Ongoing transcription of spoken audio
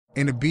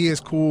And to be as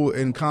cool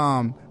and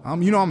calm,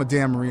 I'm a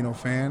Dan Marino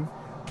fan.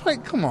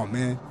 But come on,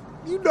 man.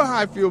 You know how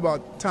I feel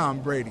about Tom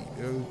Brady.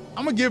 Dude.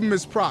 I'm going to give him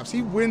his props.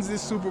 He wins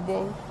this Super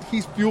Bowl.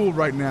 He's fueled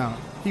right now.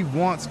 He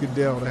wants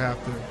Goodell to have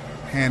to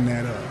hand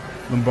that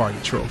Lombardi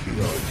trophy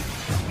over.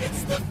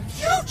 It's the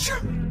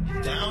future.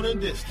 Down and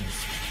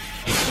distance.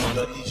 It's on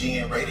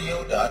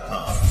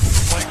WGNradio.com.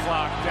 Play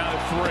clock down to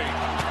 3.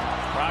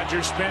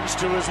 Rodgers spins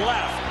to his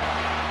left.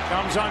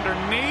 Comes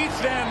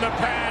underneath, and the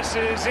pass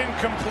is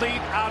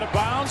incomplete, out of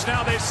bounds.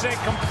 Now they say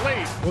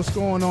complete. What's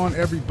going on,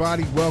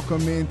 everybody?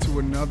 Welcome into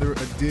another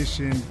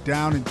edition,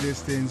 Down and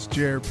Distance.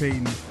 Jarrett,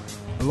 Payton,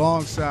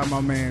 alongside my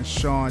man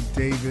Shaun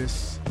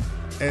Davis,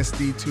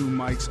 SD2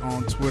 Mics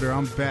on Twitter.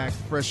 I'm back,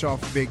 fresh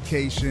off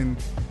vacation.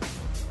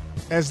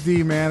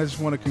 SD, man, I just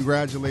want to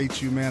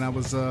congratulate you, man. I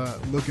was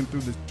looking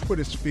through the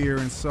Twitter sphere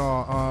and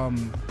saw,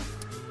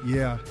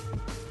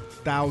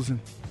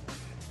 1,000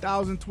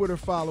 Twitter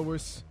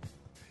followers.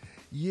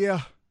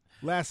 Yeah,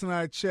 last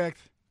night I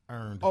checked.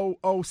 Earned.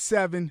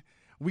 007.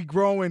 We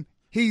growing.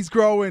 He's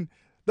growing.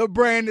 The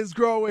brand is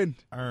growing.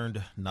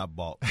 Earned, not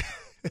bought.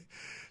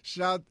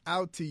 Shout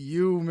out to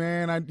you,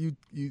 man.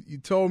 You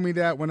told me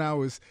that when I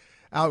was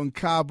out in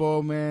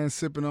Cabo, man,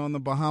 sipping on the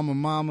Bahama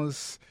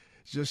Mamas,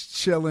 just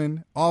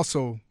chilling.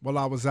 Also, while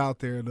I was out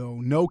there,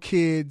 though, no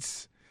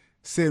kids,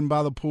 sitting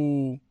by the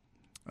pool,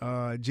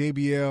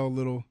 JBL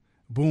little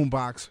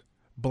boombox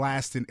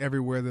blasting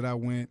everywhere that I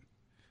went.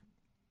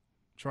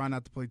 Try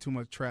not to play too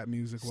much trap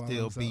music while I was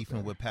Still beefing out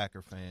there. with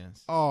Packer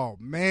fans. Oh,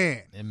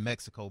 man. In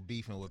Mexico,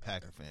 beefing with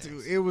Packer fans.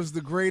 Dude, it was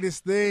the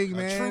greatest thing,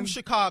 man. A true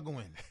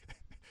Chicagoan.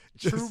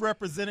 True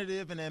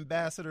representative and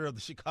ambassador of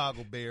the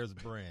Chicago Bears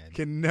brand.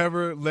 Can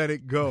never let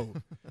it go.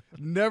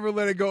 Never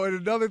let it go.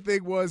 And another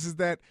thing is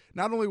that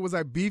not only was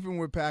I beefing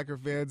with Packer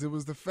fans, it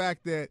was the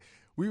fact that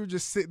we were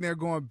just sitting there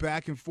going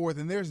back and forth,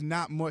 and there's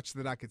not much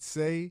that I could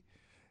say.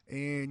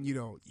 And, you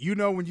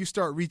know when you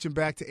start reaching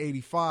back to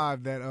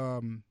 85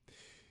 that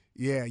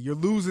yeah, you're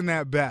losing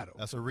that battle.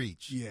 That's a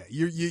reach. Yeah,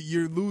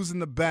 you're losing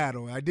the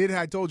battle. I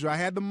told you I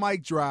had the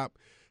mic drop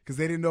because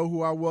they didn't know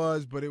who I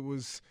was, but it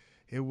was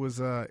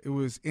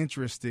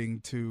interesting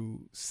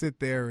to sit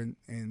there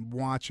and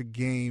watch a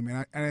game,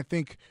 and I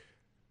think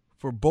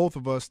for both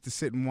of us to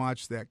sit and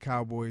watch that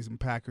Cowboys and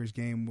Packers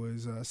game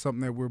was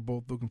something that we're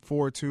both looking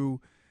forward to.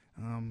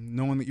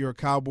 Knowing that you're a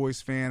Cowboys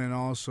fan and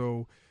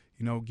also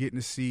getting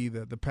to see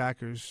the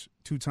Packers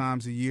 2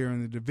 times a year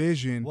in the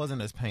division.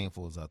 Wasn't as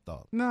painful as I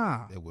thought.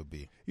 Nah. It would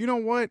be. You know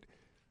what?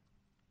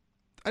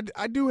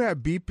 I do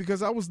have beef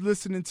because I was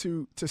listening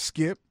to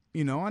Skip.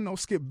 I know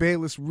Skip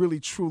Bayless really,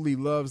 truly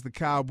loves the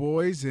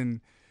Cowboys.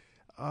 And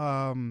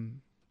I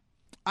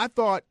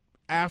thought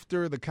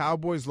after the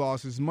Cowboys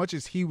lost, as much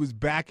as he was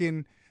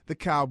backing the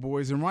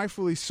Cowboys, and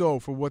rightfully so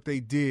for what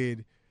they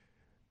did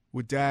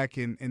with Dak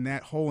and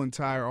that whole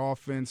entire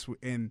offense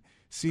and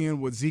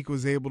seeing what Zeke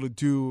was able to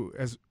do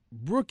as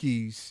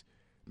rookies,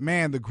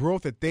 man, the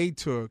growth that they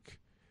took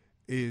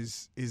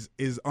is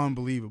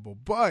unbelievable.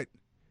 But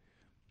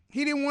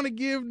he didn't want to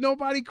give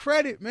nobody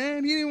credit,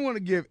 man. He didn't want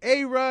to give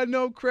A-Rod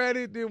no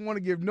credit, didn't want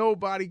to give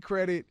nobody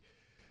credit.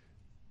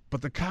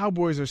 But the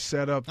Cowboys are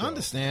set up, though. I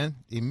understand.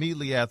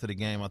 Immediately after the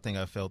game, I think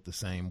I felt the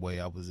same way.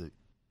 I was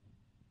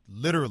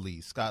literally,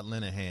 Scott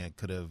Linehan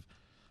could have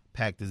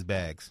packed his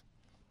bags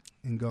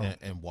and go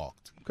and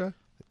walked. Okay.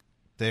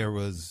 There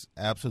was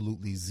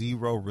absolutely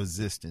zero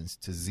resistance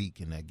to Zeke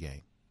in that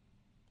game.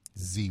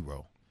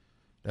 Zero.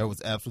 There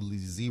was absolutely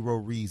zero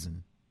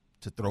reason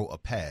to throw a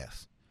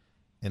pass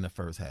in the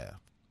first half.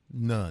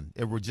 None.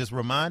 It just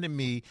reminded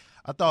me,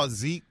 I thought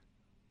Zeke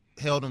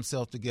held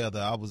himself together.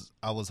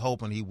 I was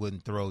hoping he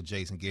wouldn't throw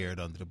Jason Garrett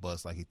under the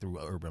bus like he threw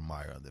Urban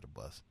Meyer under the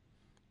bus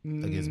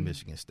against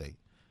Michigan State.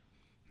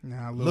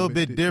 Nah, a little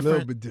bit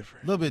different. A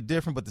little bit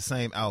different, but the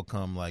same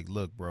outcome. Like,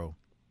 look, bro,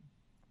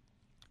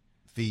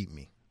 feed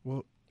me.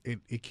 Well,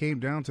 it came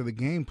down to the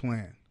game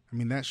plan. I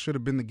mean, that should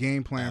have been the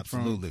game plan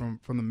from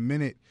the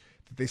minute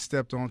that they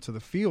stepped onto the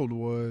field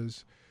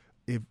was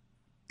if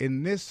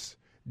in this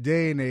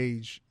day and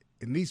age,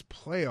 in these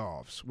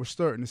playoffs, we're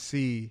starting to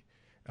see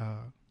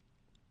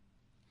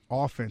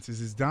offenses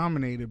is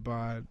dominated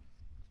by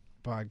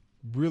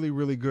really,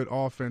 really good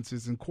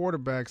offenses and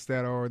quarterbacks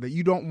that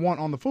you don't want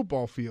on the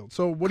football field.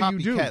 So what do you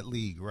do? Copycat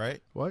league,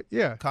 right? What?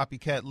 Yeah.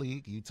 Copycat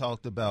league. You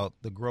talked about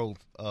the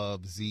growth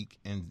of Zeke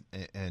and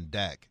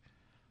Dak.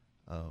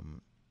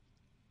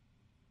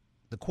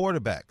 The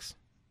quarterbacks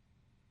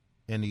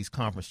in these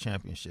conference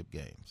championship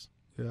games.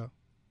 Yeah.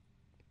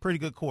 Pretty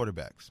good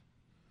quarterbacks.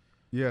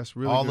 Yes,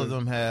 really All good. of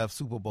them have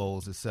Super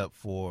Bowls except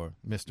for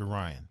Mr.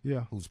 Ryan,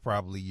 yeah, who's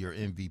probably your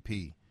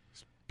MVP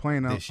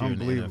playing this year in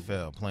the unbelievable.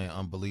 NFL, playing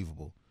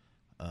unbelievable.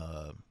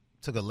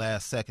 Took a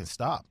last-second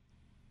stop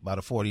by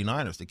the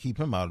 49ers to keep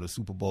him out of the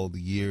Super Bowl the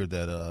year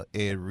that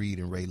Ed Reed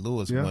and Ray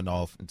Lewis went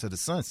off into the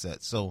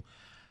sunset. So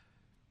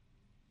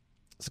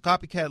it's a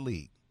copycat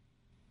league,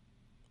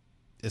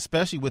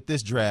 especially with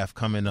this draft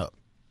coming up.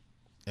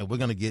 And we're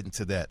going to get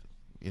into that,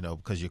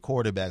 because your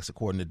quarterbacks,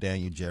 according to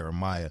Daniel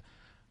Jeremiah,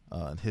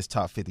 his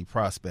top 50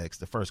 prospects,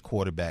 the first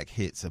quarterback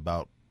hits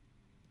about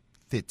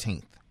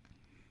 15th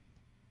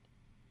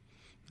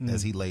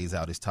as he lays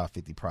out his top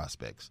 50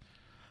 prospects.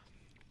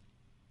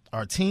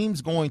 Are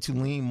teams going to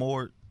lean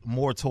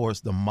more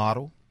towards the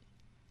model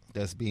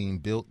that's being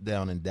built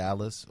down in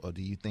Dallas, or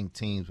do you think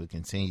teams will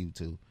continue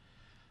to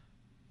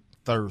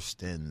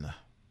thirst and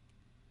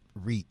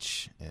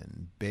reach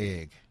and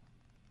beg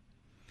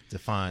to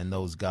find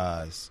those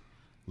guys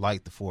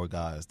like the 4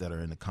 guys that are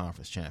in the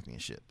conference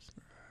championships?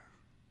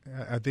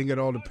 I think it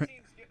all depends.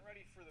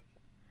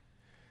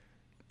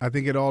 I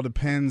think it all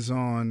depends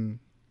on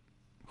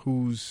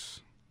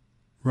who's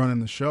running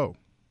the show.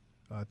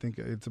 I think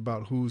it's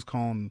about who's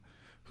calling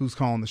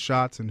the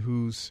shots and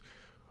who's,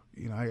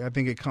 I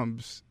think it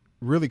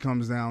really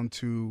comes down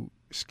to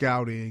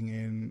scouting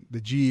and the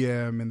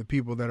GM and the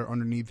people that are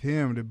underneath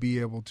him to be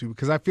able to,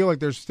 because I feel like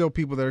there's still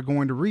people that are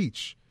going to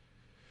reach,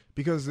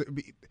 because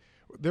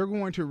they're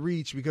going to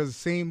reach because the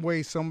same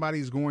way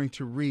somebody's going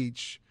to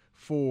reach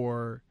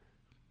for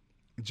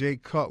Jay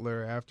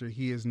Cutler after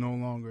he is no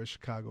longer a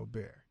Chicago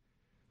Bear.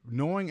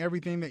 Knowing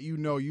everything that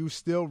you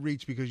still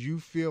reach because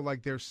you feel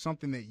like there's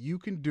something that you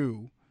can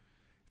do.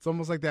 It's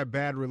almost like that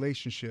bad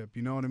relationship.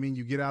 You know what I mean?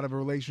 You get out of a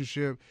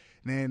relationship,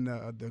 and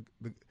then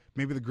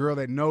maybe the girl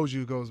that knows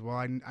you goes, well,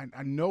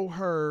 I know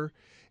her,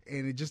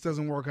 and it just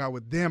doesn't work out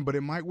with them, but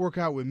it might work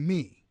out with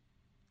me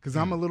because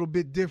I'm a little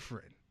bit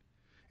different,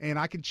 and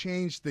I can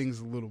change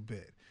things a little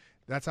bit.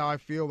 That's how I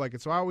feel like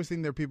it. So I always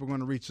think there are people going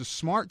to reach the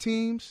smart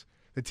teams,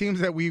 the teams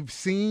that we've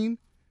seen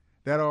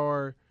that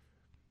are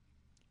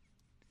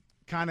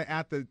kind of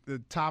at the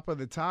top of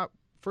the top.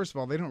 First of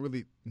all, they don't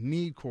really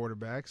need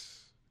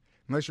quarterbacks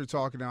unless you're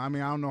talking. I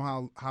mean, I don't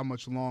know how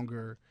much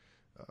longer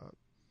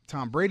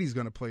Tom Brady's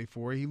going to play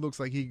for. He looks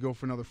like he could go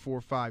for another 4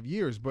 or 5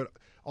 years. But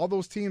all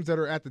those teams that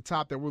are at the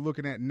top that we're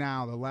looking at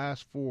now, the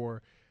last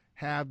 4,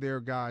 have their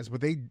guys.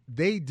 But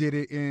they did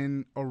it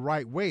in a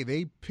right way.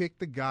 They picked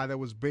the guy that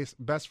was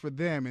best for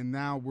them, and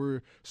now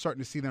we're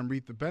starting to see them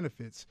reap the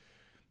benefits.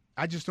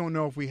 I just don't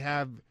know if we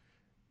have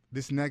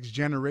this next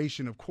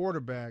generation of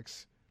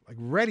quarterbacks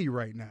ready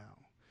right now,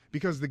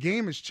 because the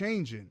game is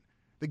changing.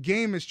 The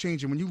game is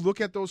changing. When you look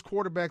at those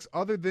quarterbacks,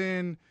 other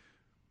than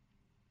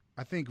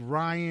I think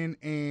Ryan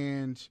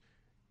and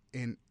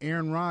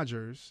Aaron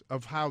Rodgers,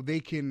 of how they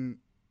can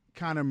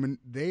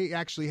they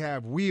actually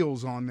have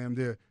wheels on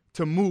them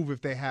to move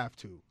if they have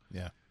to.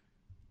 Yeah.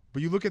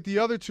 But you look at the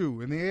other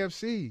 2 in the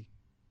AFC.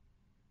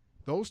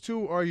 Those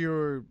 2 are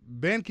your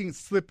Ben King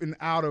slipping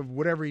out of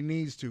whatever he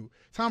needs to.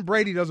 Tom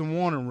Brady doesn't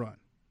want to run.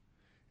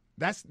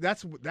 That's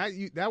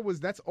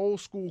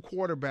old school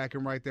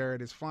quarterbacking right there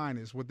at its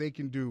finest. What they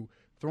can do,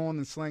 throwing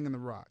and slinging the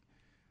rock.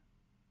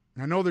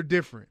 I know they're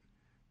different,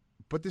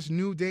 but this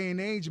new day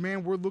and age,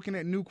 man, we're looking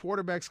at new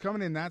quarterbacks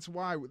coming in. That's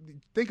why.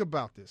 Think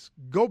about this.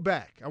 Go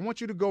back. I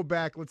want you to go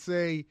back. Let's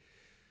say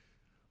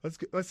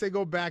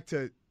go back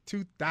to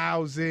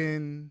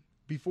 2000,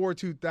 before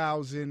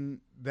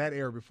 2000, that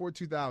era, before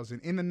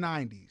 2000, in the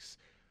 90s.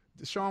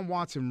 Deshaun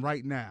Watson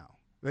right now.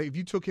 If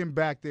you took him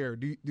back there,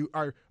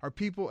 are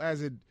people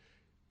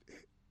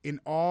in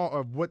awe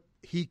of what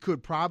he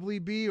could probably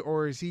be,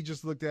 or is he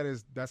just looked at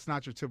as that's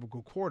not your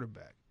typical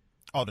quarterback?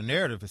 Oh, the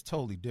narrative is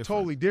totally different.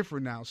 Totally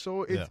different now.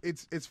 So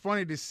it's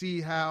funny to see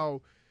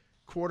how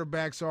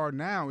quarterbacks are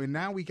now. And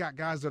now we got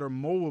guys that are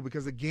mobile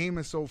because the game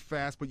is so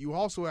fast, but you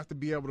also have to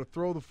be able to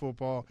throw the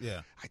football.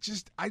 Yeah.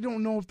 I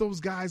don't know if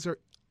those guys are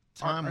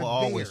Time will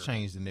always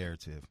change the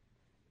narrative.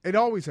 It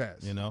always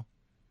has.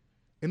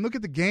 And look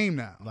at the game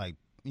now.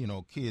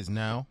 Kids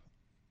now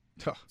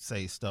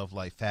say stuff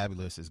like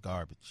Fabulous is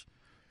garbage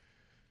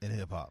in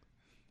hip-hop.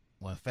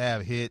 When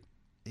Fab hit,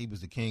 he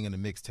was the king of the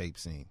mixtape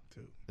scene.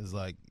 Dude. It's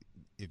like,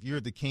 if you're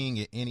the king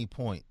at any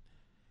point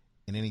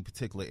in any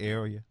particular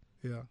area,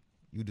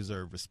 you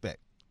deserve respect.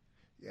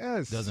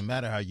 Yes. Doesn't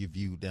matter how you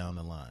viewed down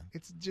the line.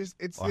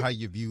 How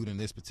you viewed in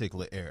this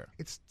particular era.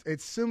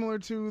 It's similar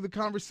to the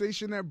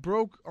conversation that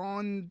broke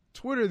on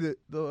Twitter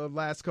the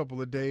last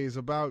couple of days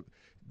about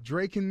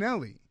Drake and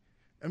Nelly.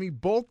 I mean,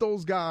 both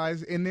those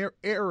guys in their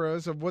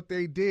eras of what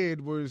they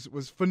did was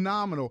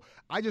phenomenal.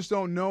 I just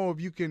don't know if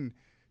you can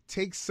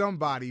take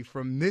somebody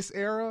from this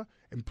era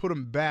and put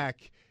them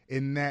back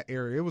in that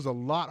era. It was a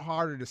lot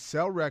harder to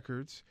sell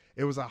records.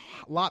 It was a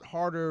lot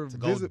harder to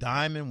go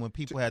diamond when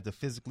people had to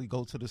physically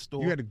go to the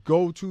store. You had to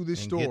go to the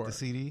store. Get the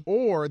CD.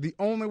 Or the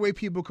only way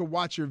people could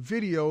watch your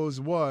videos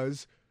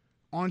was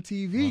on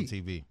TV. On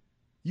TV.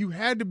 You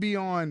had to be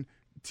on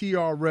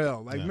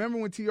TRL. Remember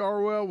when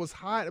TRL was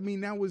hot? I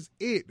mean, that was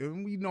it.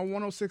 And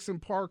 106 in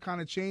Park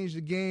kind of changed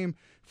the game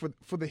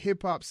for the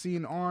hip-hop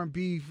scene,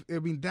 R&B. I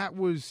mean, that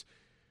was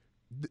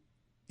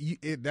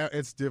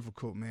it's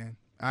difficult, man.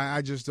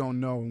 I just don't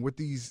know. And with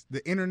the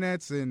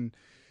internets and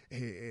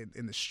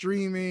the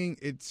streaming,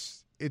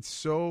 it's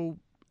so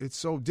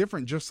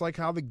different, just like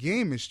how the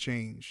game has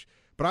changed.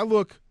 But I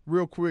look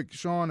real quick,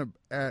 Shaun,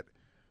 at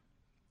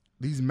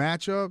these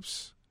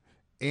matchups,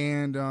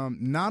 and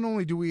not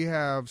only do we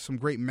have some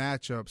great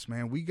matchups,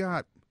 man, we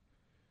got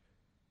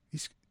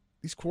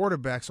these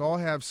quarterbacks all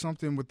have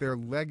something with their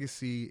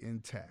legacy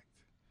intact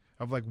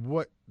of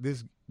what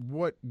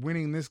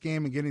winning this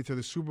game and getting to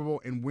the Super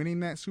Bowl and winning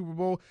that Super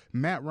Bowl.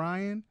 Matt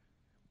Ryan,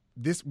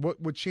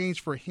 what would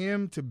change for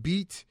him to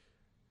beat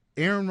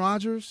Aaron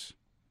Rodgers?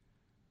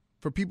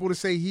 For people to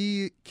say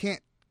he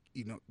can't,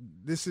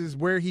 this is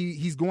where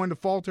he's going to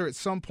falter at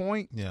some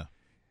point. Yeah.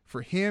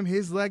 For him,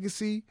 his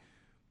legacy,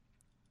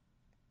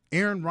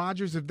 Aaron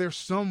Rodgers, if there's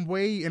some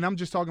way, and I'm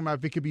just talking about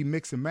if it could be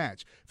mix and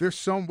match, if there's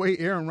some way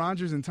Aaron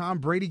Rodgers and Tom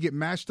Brady get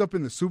matched up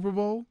in the Super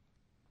Bowl,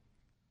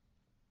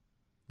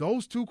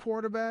 those two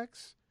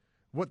quarterbacks,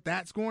 what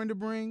that's going to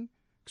bring,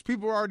 because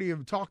people already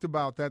have talked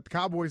about that the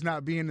Cowboys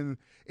not being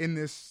in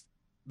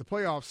the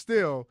playoffs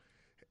still.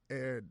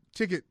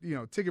 Ticket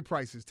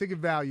prices, ticket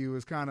value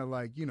is kind of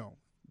like,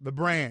 the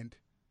brand.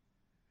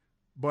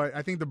 But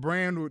I think the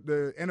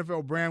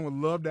NFL brand would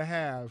love to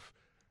have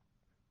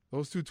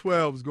those two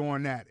 12s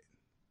going at it.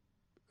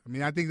 I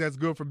mean, I think that's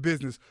good for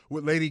business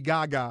with Lady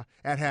Gaga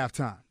at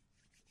halftime.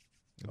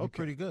 It'd be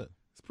pretty good.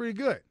 It's pretty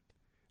good.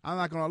 I'm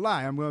not going to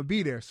lie. I'm going to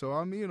be there. So,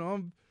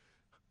 I'm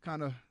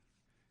kind of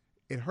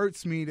 – it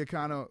hurts me to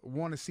kind of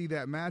want to see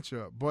that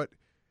matchup. But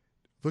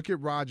look at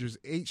Rodgers,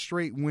 8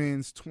 straight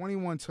wins,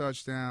 21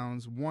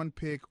 touchdowns, 1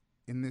 pick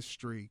in this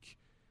streak.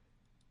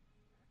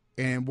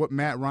 And what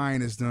Matt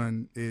Ryan has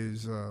done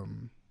is I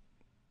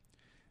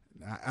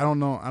don't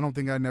know. I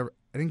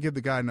didn't give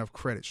the guy enough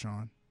credit,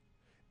 Shaun.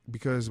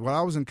 Because while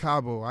I was in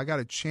Cabo, I got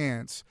a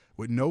chance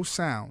with no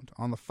sound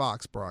on the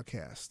Fox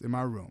broadcast in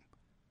my room,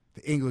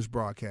 the English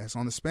broadcast.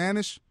 On the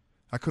Spanish,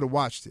 I could have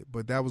watched it,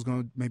 but that was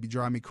going to maybe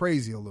drive me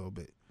crazy a little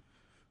bit.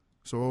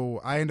 So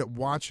I ended up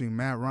watching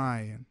Matt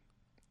Ryan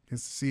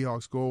against the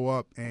Seahawks go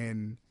up,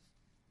 and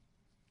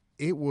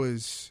it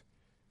was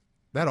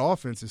 – that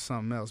offense is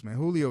something else, man.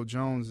 Julio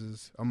Jones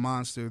is a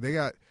monster. They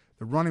got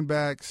the running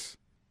backs.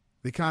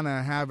 They kind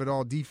of have it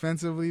all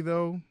defensively,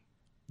 though.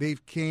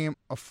 They've came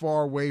a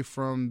far way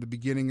from the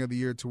beginning of the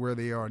year to where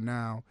they are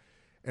now.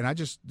 And I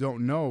just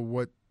don't know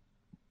what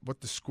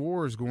the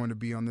score is going to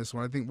be on this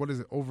one. I think, what is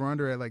it,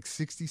 over-under at like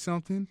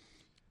 60-something?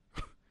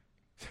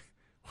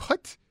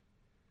 What?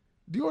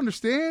 Do you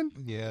understand?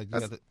 Yeah.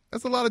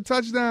 That's a lot of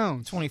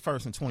touchdowns.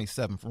 21st and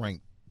 27th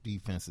ranked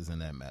defenses in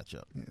that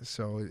matchup. Yeah,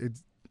 so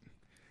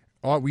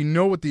we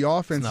know what the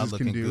offenses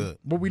can do. Good.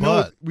 But we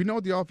know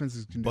what the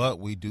offenses can do. But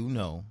we do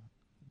know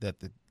that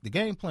the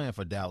game plan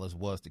for Dallas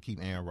was to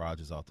keep Aaron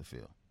Rodgers off the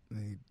field.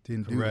 They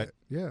didn't Correct.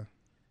 do that. Yeah.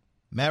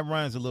 Matt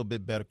Ryan's a little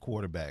bit better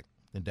quarterback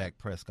than Dak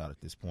Prescott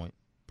at this point.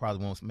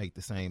 Probably won't make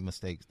the same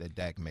mistakes that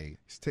Dak made.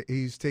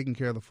 He's taking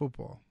care of the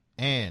football.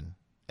 And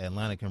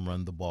Atlanta can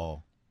run the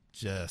ball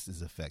just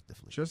as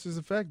effectively.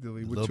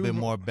 A little bit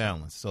more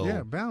balance. So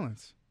yeah,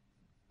 balance.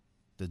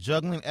 The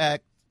juggling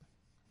act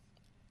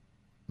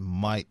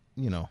might,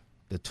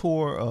 the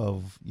tour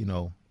of,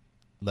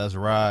 Les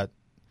Rod,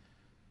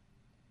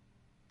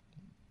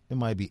 it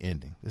might be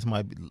ending. This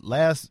might be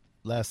last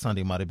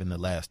Sunday might have been the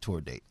last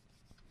tour date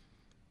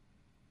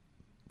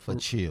for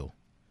Chill,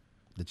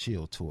 the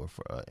Chill tour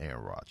for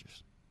Aaron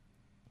Rodgers.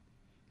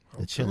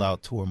 The Chill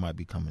Out tour might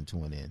be coming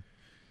to an end.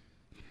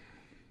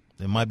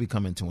 It might be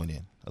coming to an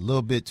end. A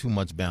little bit too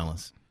much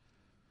balance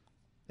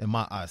in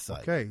my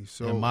eyesight. Okay,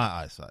 so in my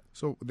eyesight.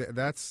 So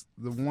that's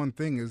the one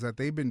thing is that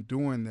they've been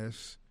doing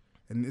this,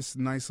 and this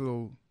nice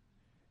little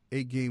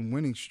 8-game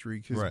winning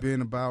streak has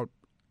been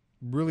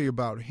really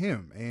about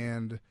him.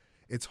 And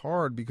it's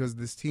hard because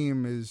this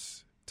team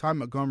is Ty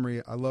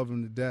Montgomery. I love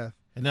him to death.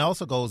 And that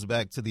also goes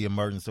back to the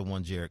emergence of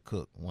one Jarrett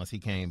Cook. Once he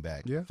came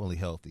back fully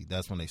healthy,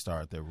 that's when they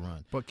started their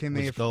run. But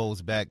which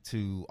goes back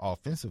to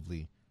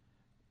offensively,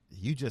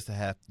 you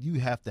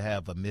have to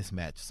have a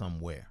mismatch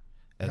somewhere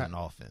as an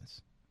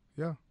offense.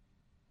 Yeah.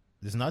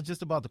 It's not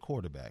just about the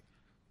quarterback.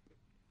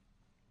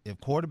 If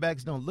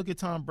quarterbacks don't look at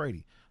Tom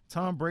Brady.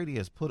 Tom Brady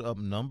has put up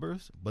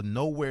numbers, but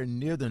nowhere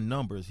near the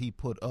numbers he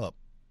put up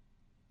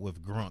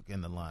with Gronk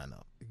in the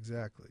lineup.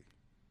 Exactly.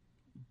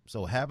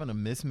 So having a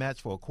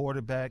mismatch for a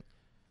quarterback,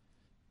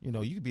 you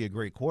could be a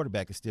great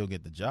quarterback and still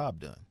get the job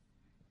done.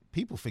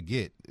 People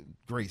forget,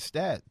 great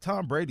stat,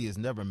 Tom Brady has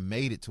never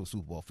made it to a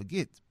Super Bowl.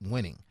 Forget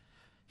winning.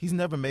 He's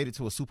never made it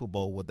to a Super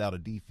Bowl without a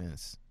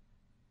defense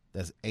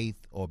that's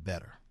 8th or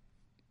better.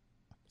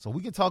 So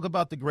we can talk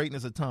about the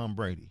greatness of Tom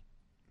Brady.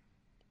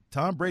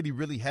 Tom Brady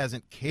really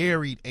hasn't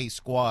carried a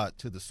squad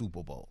to the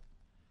Super Bowl.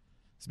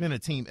 It's been a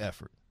team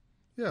effort.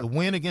 Yeah. The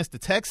win against the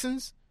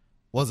Texans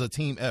was a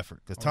team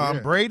effort because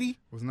Tom Brady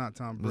was not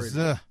Tom Brady.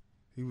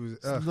 He was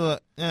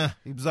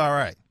he was all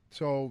right.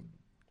 So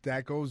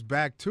that goes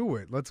back to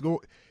it. Let's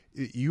go.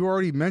 You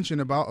already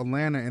mentioned about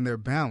Atlanta and their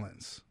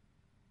balance.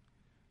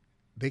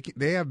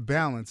 They have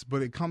balance,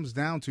 but it comes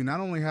down to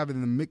not only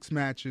having the mixed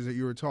matches that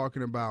you were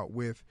talking about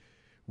with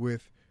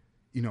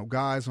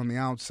guys on the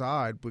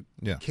outside, but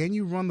can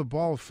you run the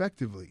ball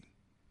effectively?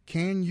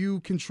 Can you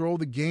control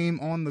the game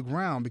on the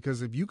ground?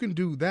 Because if you can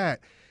do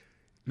that,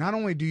 not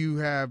only do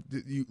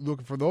you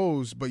look for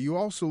those, but you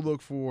also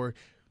look for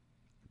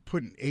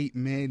putting 8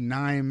 men,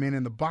 9 men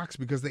in the box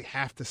because they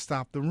have to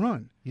stop the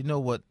run. You know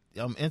what?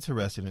 I'm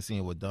interested in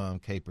seeing what Dom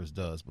Capers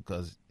does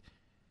because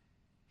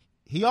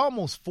he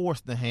almost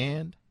forced the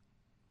hand.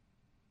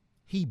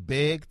 He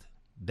begged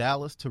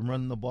Dallas to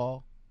run the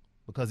ball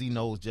because he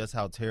knows just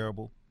how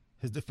terrible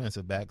his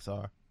defensive backs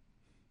are.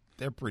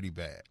 they're pretty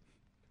bad.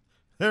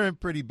 They're in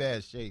pretty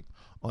bad shape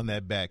on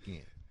that back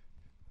end.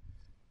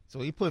 So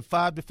he put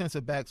 5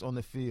 defensive backs on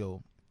the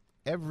field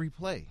every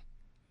play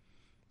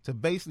to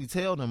basically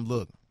tell them,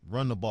 look,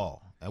 run the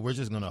ball, and we're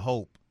just going to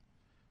hope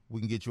we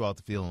can get you off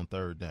the field on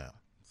third down.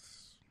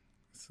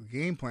 It's the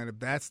game plan. If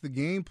that's the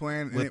game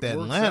plan, and With it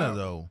Atlanta, works out,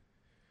 though,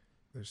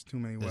 there's too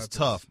many weapons. it's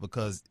tough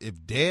because if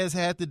Dez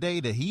had the day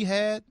that he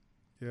had,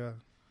 Yeah.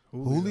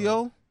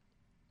 Julio,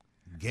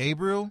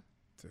 Gabriel,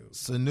 Dude,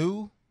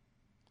 Sanu,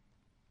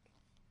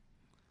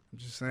 I'm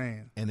just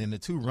saying. and then the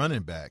 2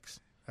 running backs,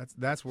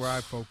 That's where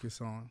I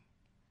focus on.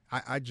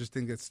 I just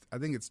think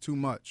it's too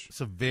much. it's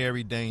a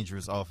very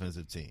dangerous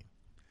offensive team.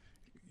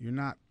 You're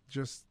not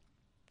just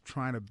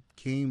trying to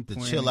game The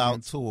plan. chill out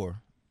against-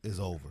 tour is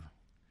over.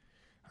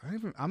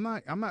 I'm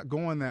not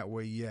going that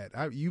way yet.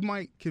 You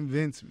might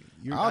convince me.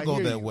 I'll go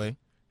hear that you. way.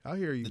 I'll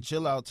hear you. The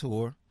chill out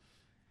tour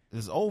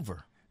is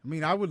over. I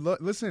mean, I would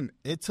listen.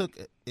 It took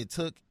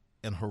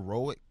an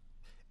heroic.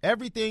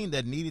 Everything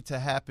that needed to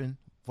happen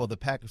for the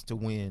Packers to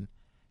win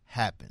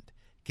happened.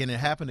 Can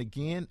it happen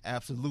again?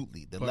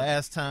 Absolutely. The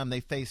last time they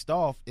faced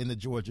off in the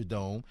Georgia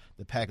Dome,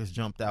 the Packers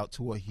jumped out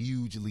to a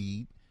huge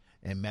lead,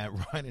 and Matt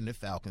Ryan and the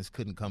Falcons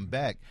couldn't come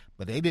back.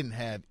 But they didn't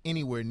have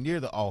anywhere near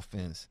the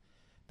offense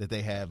that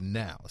they have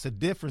now. It's a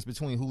difference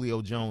between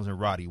Julio Jones and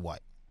Roddy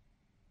White.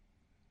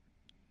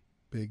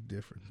 Big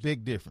difference.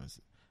 Big difference.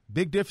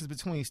 Big difference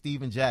between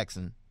Steven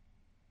Jackson,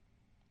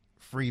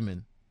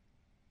 Freeman,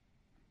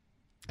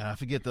 and I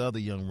forget the other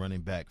young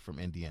running back from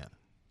Indiana,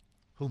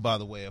 who, by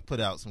the way, have put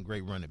out some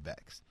great running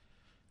backs.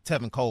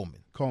 Tevin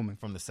Coleman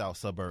from the south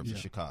suburbs of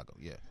Chicago.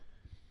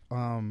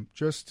 Yeah.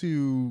 Just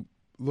to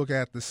look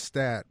at the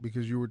stat,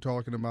 because you were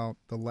talking about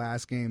the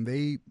last game,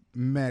 they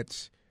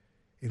met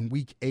in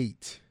week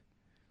 8.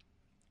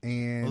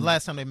 And The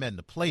last time they met in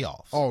the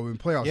playoffs. Oh, in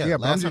playoffs. Yeah, Yeah,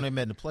 but last time they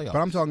met in the playoffs. But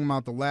I'm talking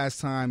about the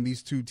last time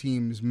these two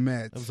teams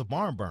met. It was a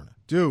barn burner.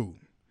 Dude,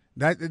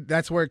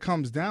 that's where it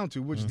comes down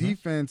to. Which Mm-hmm.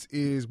 defense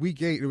is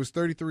week 8? It was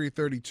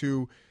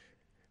 33-32.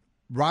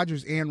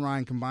 Rodgers and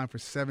Ryan combined for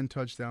 7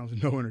 touchdowns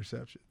and no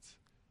interceptions.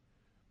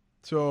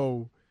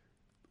 So,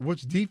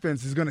 which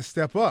defense is going to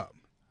step up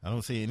I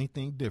don't see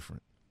anything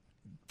different.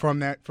 from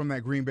that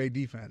Green Bay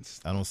defense?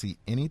 I don't see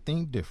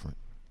anything different.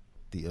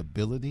 The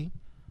ability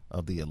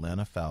of the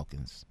Atlanta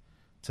Falcons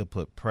to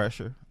put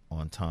pressure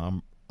on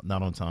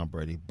not on Tom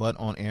Brady, but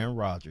on Aaron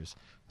Rodgers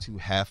to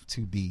have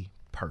to be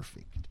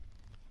perfect.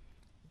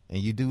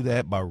 And you do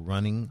that by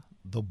running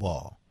the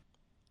ball.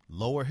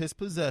 Lower his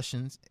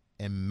possessions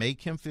and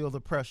make him feel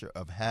the pressure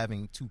of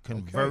having to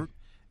convert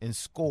and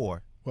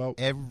score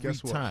every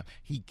guess what? time.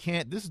 He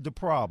can't. This is the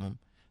problem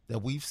that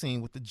we've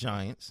seen with the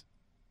Giants,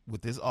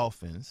 with this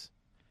offense,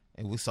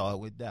 and we saw it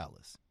with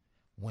Dallas.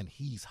 When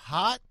he's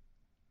hot,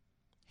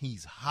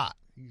 he's hot.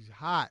 He's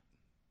hot.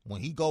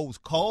 When he goes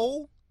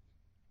cold,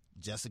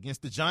 just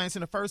against the Giants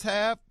in the first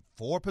half,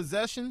 4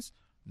 possessions,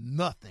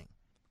 nothing.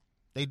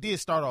 They did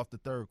start off the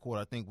third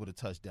quarter, I think, with a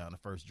touchdown the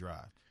first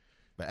drive.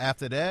 But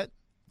after that,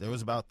 there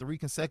was about 3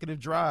 consecutive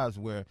drives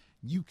where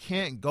you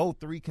can't go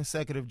 3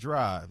 consecutive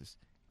drives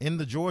in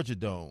the Georgia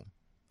Dome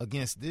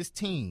against this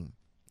team.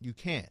 You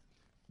can't.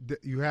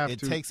 You have It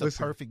to. takes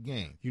listen, a perfect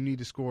game. You need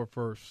to score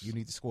first. You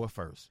need to score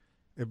first.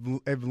 If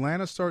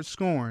Atlanta starts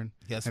scoring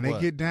Guess and what?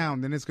 they get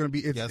down, then it's going to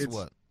be. Guess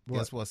what?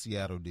 Guess what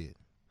Seattle did?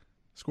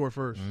 Score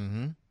first.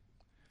 Mm-hmm.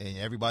 And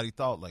everybody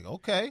thought, like,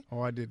 okay.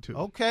 Oh, I did too.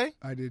 Okay.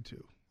 I did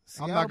too.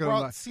 I'm Seattle not going to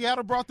lie.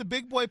 Seattle brought the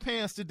big boy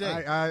pants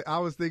today. I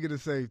was thinking the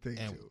same thing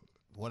And too.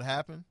 what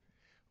happened?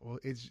 Well,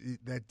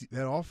 that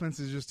offense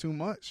is just too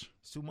much.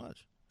 It's too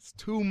much. It's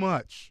too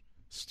much.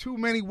 It's too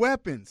many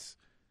weapons.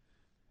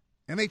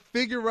 And they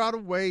figure out a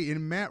way,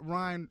 and Matt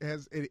Ryan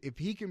has, if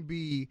he can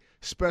be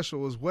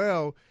special as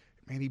well,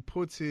 man, he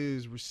puts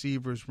his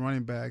receivers,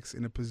 running backs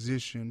in a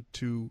position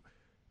to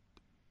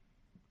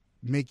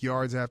make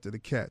yards after the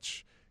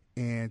catch.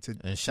 And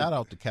shout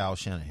out to Kyle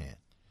Shanahan.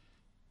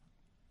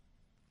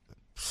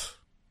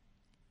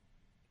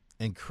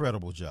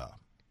 Incredible job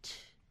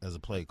as a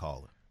play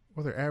caller.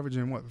 Well, they're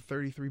averaging,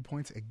 33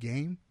 points a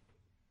game?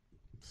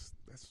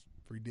 That's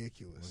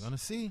ridiculous. We're going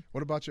to see.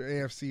 What about your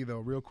AFC, though,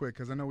 real quick?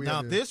 Because I know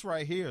Now, this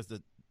right here is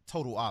the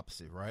total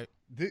opposite, right?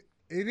 It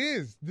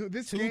is.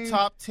 This 2 game,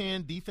 top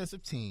 10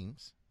 defensive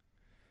teams,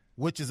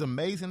 which is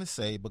amazing to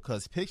say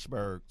because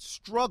Pittsburgh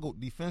struggled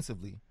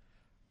defensively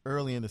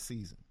early in the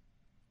season.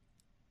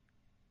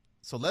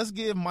 So let's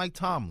give Mike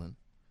Tomlin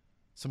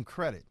some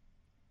credit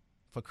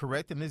for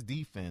correcting his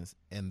defense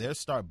and their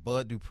start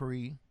Bud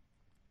Dupree,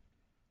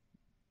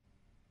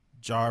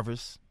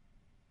 Jarvis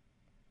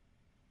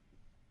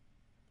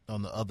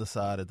on the other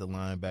side at the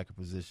linebacker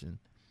position,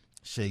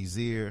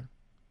 Shazier,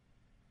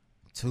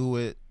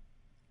 Tuitt,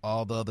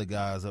 all the other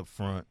guys up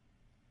front.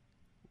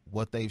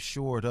 What they've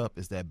shored up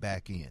is that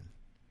back end.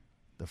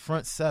 The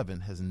front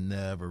 7 has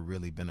never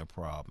really been a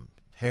problem.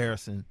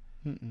 Harrison,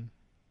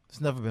 it's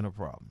never been a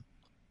problem.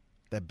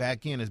 That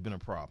back end has been a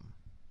problem.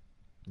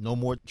 No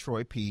more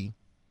Troy P.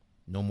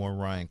 No more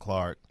Ryan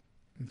Clark.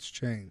 It's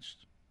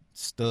changed.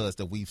 Studs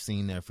that we've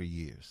seen there for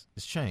years.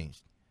 It's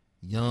changed.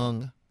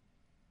 Young,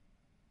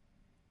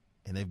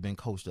 and they've been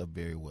coached up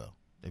very well.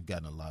 They've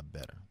gotten a lot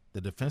better.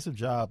 The defensive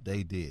job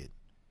they did,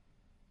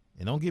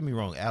 and don't get me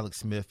wrong, Alex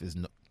Smith is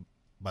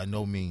by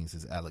no means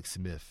is Alex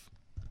Smith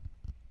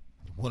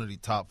one of the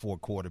top 4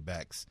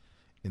 quarterbacks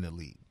in the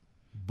league.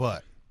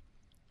 But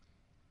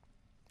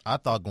I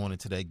thought going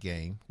into that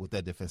game with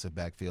that defensive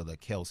backfield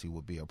that Kelsey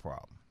would be a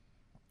problem.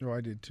 Oh,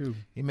 I did too.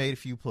 He made a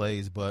few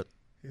plays, but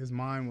his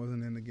mind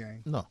wasn't in the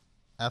game. No,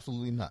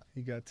 absolutely not.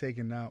 He got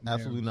taken out. Man.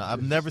 Absolutely not.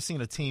 I've never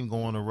seen a team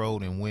go on the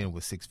road and win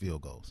with 6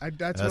 field goals.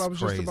 That's what I was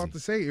crazy. just about to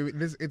say.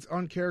 It's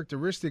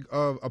uncharacteristic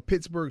of a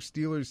Pittsburgh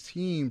Steelers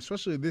team,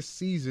 especially this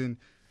season.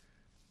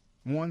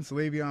 Once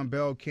Le'Veon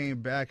Bell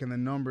came back in the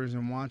numbers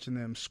and watching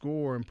them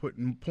score and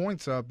putting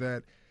points up,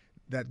 that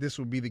this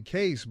would be the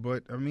case.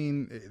 But, I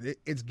mean,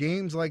 it's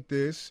games like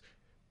this.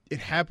 It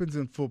happens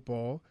in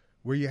football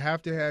where you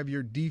have to have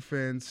your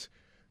defense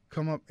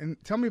come up. And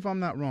tell me if I'm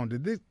not wrong.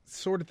 Did this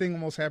sort of thing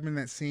almost happen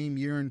that same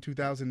year in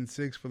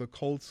 2006 for the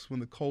Colts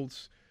when the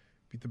Colts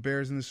beat the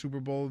Bears in the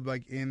Super Bowl,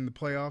 like in the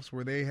playoffs,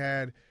 where they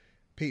had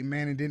Peyton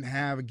Manning didn't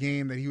have a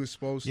game that he was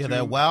supposed to? Yeah,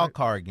 that wild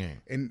card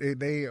game. And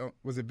they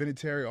was it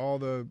Vinatieri, all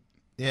the –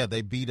 yeah,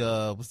 they beat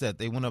what's that?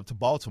 They went up to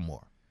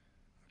Baltimore.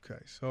 Okay,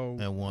 so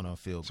and won on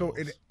field goals.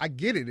 So I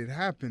get it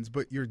happens,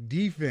 but your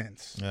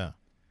defense,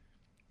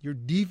 your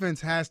defense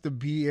has to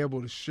be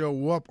able to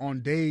show up on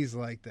days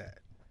like that.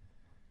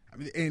 I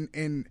mean,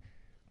 and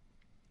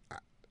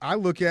I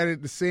look at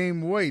it the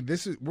same way.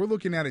 We're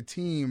looking at a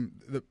team.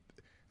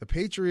 The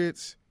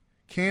Patriots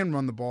can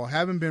run the ball,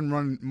 haven't been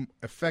running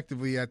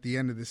effectively at the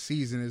end of the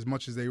season as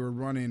much as they were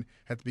running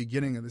at the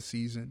beginning of the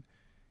season,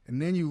 and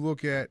then you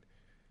look at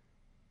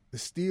the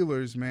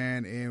Steelers,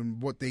 man,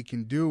 and what they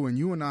can do. And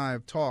you and I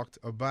have talked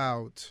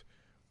about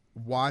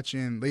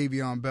watching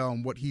Le'Veon Bell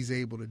and what he's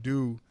able to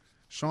do.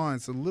 Shaun,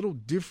 it's a little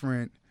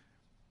different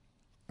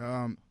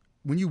when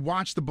you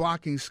watch the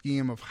blocking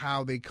scheme of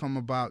how they come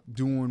about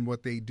doing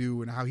what they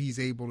do and how he's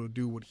able to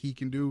do what he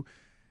can do.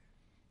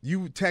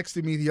 You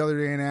texted me the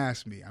other day and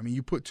asked me. I mean,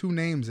 you put 2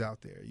 names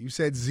out there. You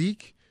said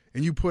Zeke,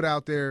 and you put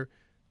out there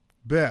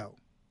Bell.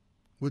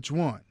 Which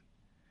one?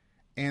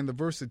 And the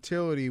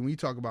versatility, when you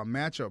talk about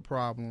matchup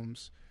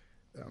problems,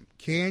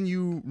 can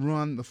you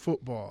run the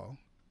football?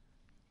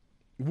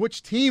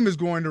 Which team is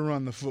going to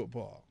run the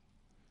football?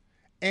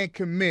 And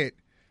commit,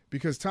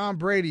 because Tom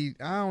Brady,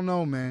 I don't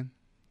know, man.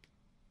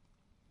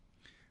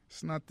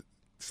 It's not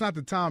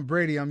the Tom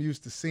Brady I'm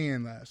used to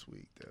seeing last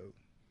week, though.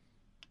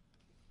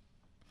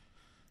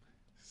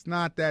 It's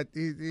not that.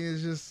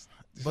 It's just.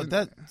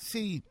 But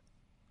see,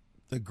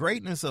 the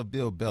greatness of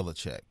Bill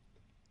Belichick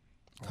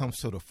comes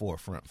to the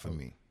forefront for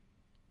me.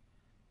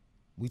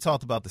 We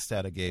talked about the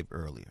stat I gave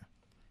earlier.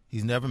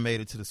 He's never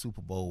made it to the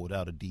Super Bowl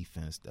without a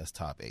defense that's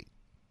top 8.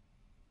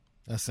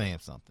 That's saying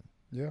something.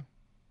 Yeah.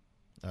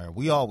 All right.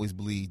 We always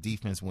believe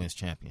defense wins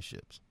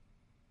championships.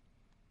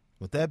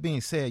 With that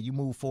being said, you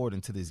move forward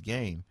into this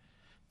game,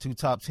 2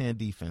 top 10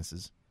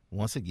 defenses.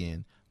 Once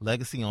again,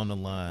 legacy on the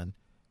line,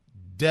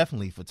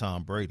 definitely for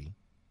Tom Brady,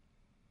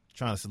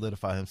 trying to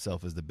solidify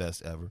himself as the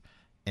best ever.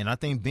 And I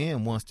think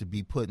Ben wants to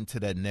be put into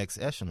that next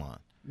echelon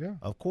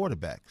of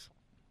quarterbacks.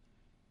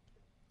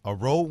 A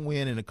road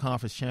win in a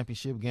conference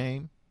championship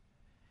game,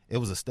 it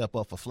was a step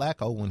up for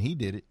Flacco when he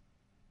did it.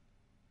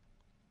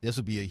 This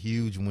would be a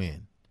huge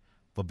win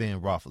for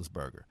Ben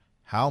Roethlisberger.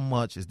 How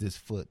much is this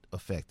foot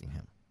affecting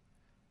him?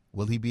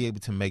 Will he be able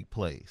to make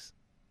plays?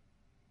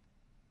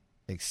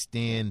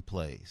 Extend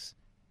plays?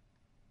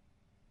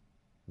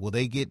 Will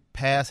they get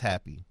pass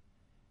happy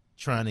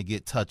trying to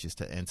get touches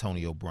to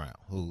Antonio Brown,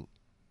 who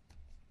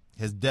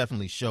has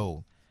definitely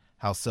showed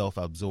how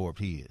self-absorbed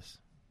he is?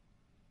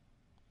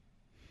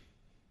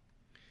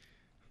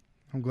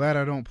 I'm glad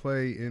I don't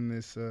play in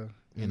this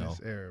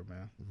this era,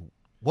 man.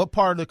 What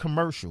part of the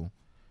commercial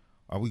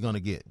are we going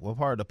to get? What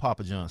part of the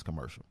Papa John's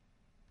commercial?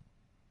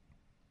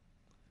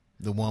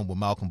 The one where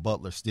Malcolm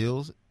Butler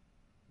steals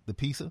the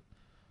pizza?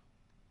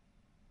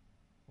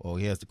 Or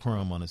he has the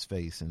crumb on his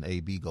face and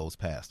AB goes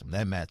past him.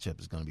 That matchup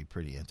is going to be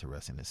pretty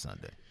interesting this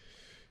Sunday.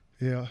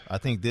 Yeah. I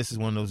think this is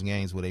one of those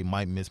games where they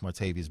might miss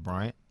Martavius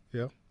Bryant.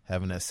 Yeah.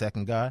 Having that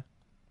second guy.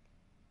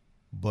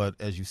 But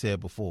as you said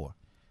before,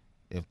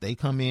 if they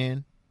come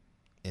in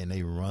and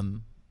they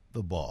run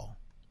the ball,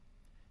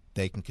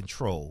 they can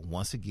control,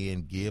 once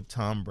again, give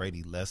Tom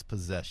Brady less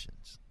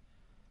possessions.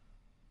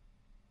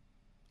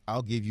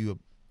 I'll give you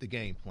the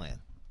game plan.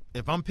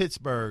 If I'm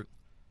Pittsburgh,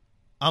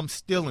 I'm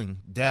stealing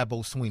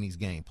Dabo Swinney's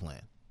game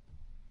plan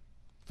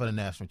for the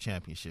national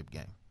championship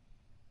game.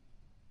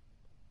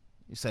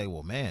 You say,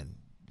 well, man,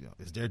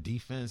 is their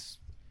defense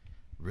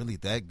really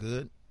that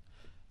good?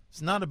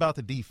 It's not about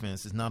the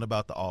defense. It's not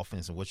about the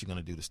offense and what you're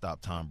going to do to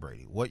stop Tom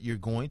Brady. What you're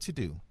going to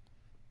do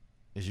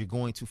is you're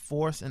going to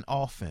force an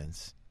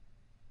offense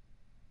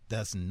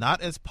that's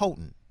not as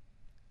potent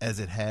as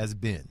it has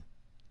been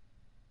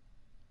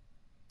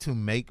to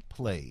make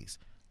plays,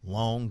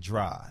 long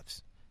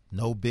drives,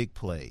 no big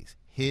plays,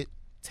 hit,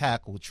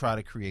 tackle, try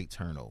to create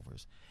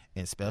turnovers.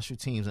 And special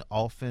teams and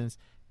offense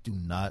do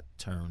not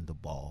turn the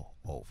ball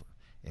over.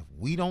 If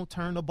we don't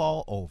turn the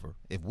ball over,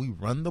 if we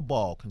run the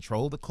ball,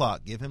 control the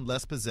clock, give him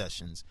less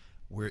possessions,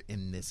 we're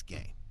in this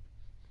game.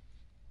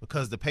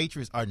 Because the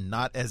Patriots are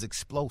not as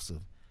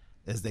explosive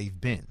as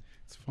they've been.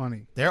 It's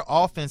funny. Their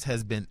offense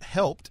has been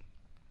helped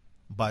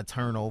by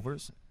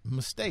turnovers,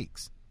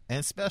 mistakes,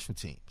 and special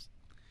teams.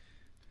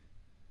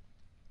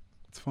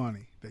 It's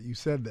funny that you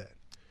said that.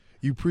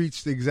 You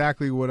preached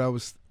exactly what I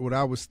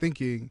was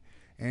thinking,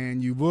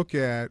 and you look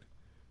at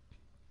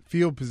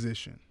field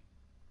position.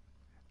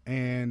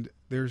 And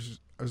I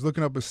was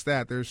looking up a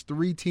stat. There's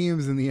 3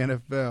 teams in the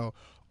NFL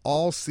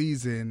all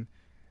season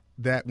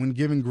that when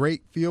given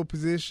great field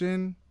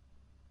position,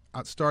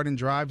 starting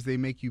drives, they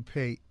make you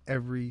pay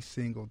every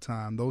single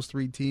time. Those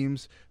 3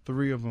 teams,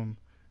 3 of them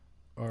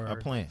are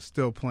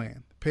still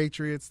playing. The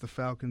Patriots, the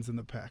Falcons, and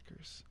the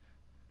Packers.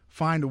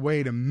 Find a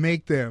way to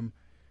make them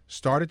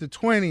start at the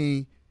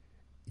 20,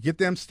 get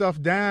them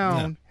stuff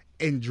down,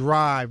 and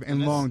drive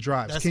and long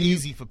drives. That's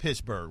easy for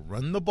Pittsburgh.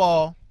 Run the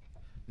ball,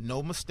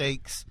 no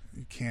mistakes.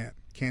 You can't.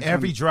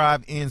 Every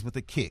drive ends with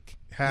a kick.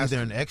 Either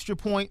an extra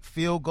point,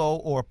 field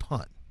goal, or a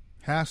punt.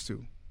 Has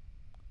to.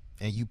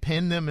 And you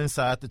pin them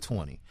inside the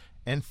 20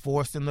 and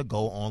force them to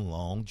go on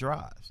long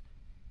drives.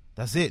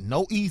 That's it.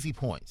 No easy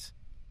points.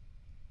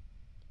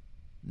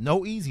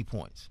 No easy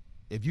points.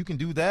 If you can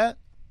do that,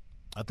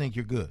 I think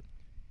you're good.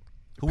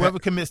 Whoever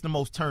commits the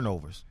most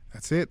turnovers.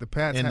 That's it. The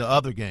Pats in the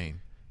other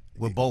game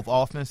with both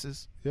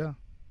offenses. Yeah.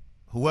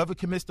 Whoever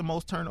commits the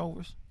most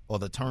turnovers or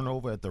the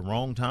turnover at the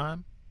wrong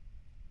time.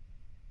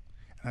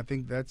 I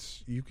think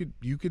that's you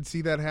could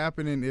see that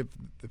happening if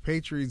the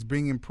Patriots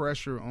bringing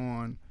pressure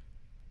on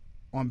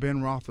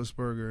Ben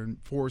Roethlisberger and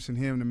forcing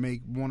him to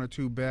make 1 or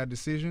 2 bad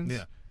decisions.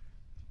 Yeah.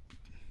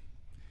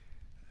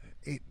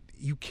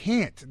 You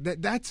can't.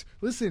 That's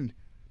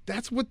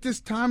what this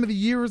time of the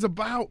year is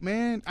about,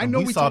 man. I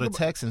know we saw the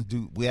Texans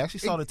do. We actually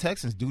saw the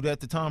Texans do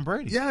that to Tom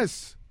Brady.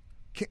 Yes.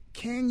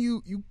 Can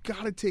you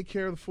got to take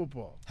care of the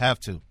football. Have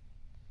to.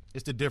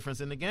 It's the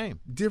difference in the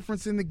game.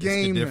 Difference in the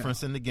game. It's the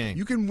difference in the game.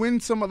 You can win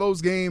some of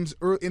those games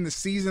in the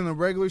season, the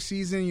regular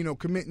season,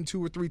 committing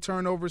 2 or 3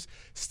 turnovers,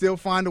 still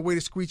find a way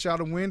to squeak out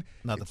a win.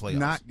 Not the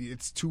playoffs.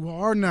 It's too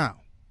hard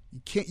now.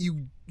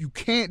 You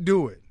can't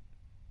do it.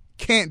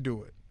 Can't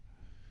do it.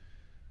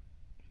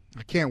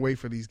 I can't wait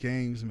for these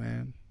games,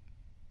 man.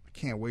 I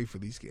can't wait for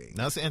these games.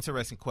 Now, that's an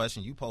interesting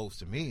question you posed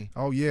to me.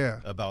 Oh, yeah.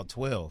 About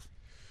 12.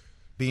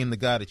 Being the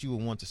guy that you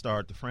would want to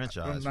start the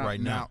franchise right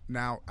now.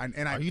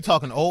 Are you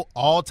talking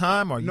all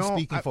time, or are you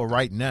speaking for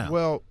right now?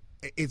 Well,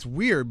 it's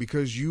weird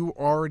because you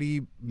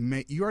already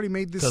made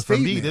this statement. For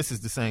me, this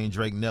is the same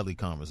Drake Nelly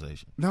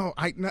conversation. No,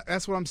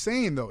 that's what I'm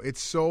saying, though.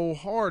 It's so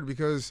hard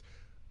because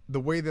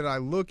the way that I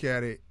look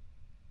at it,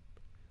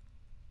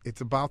 it's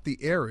about the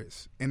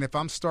eras. And if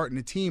I'm starting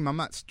a team, I'm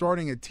not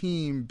starting a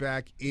team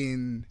back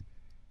in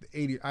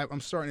the 80s. I'm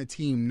starting a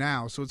team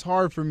now. So it's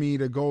hard for me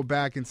to go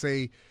back and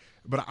say,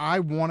 but I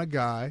want a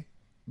guy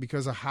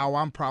because of how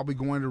I'm probably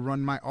going to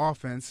run my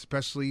offense,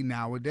 especially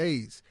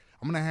nowadays.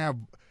 I'm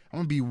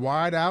gonna be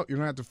wide out. You're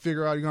gonna have to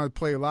figure out. You're gonna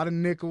play a lot of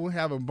nickel,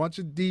 have a bunch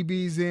of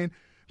DBs in,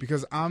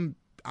 because I'm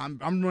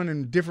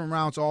running different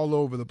routes all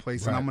over the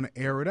place, and I'm gonna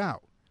air it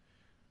out.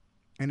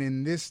 And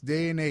in this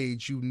day and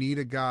age, you need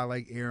a guy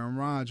like Aaron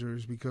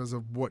Rodgers because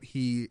of what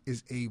he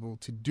is able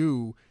to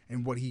do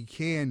and what he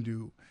can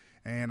do.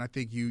 And I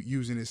think you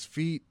using his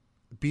feet,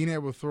 being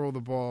able to throw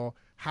the ball,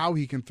 how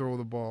he can throw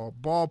the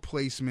ball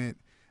placement,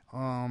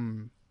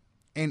 and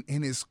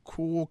his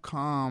cool,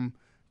 calm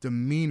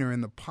demeanor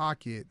in the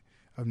pocket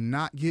of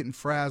not getting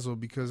frazzled,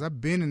 because I've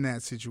been in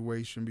that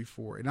situation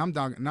before. And I'm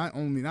not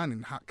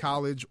in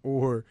college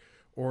or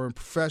in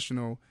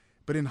professional,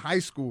 but in high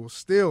school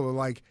still,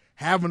 like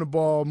having the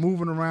ball,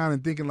 moving around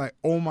and thinking like,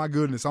 oh my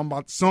goodness,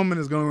 someone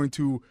is going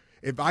to,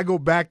 if I go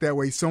back that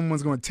way,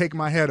 someone's going to take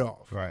my head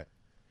off. Right.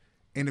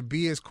 And to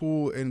be as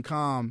cool and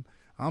calm,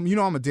 I'm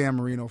a Dan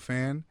Marino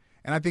fan.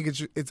 And I think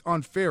it's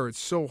unfair. It's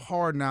so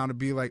hard now to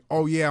be like,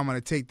 oh, yeah, I'm going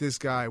to take this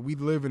guy. We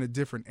live in a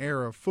different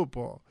era of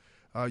football.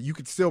 You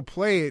could still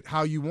play it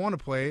how you want to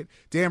play it.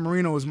 Dan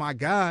Marino is my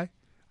guy.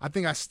 I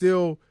think I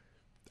still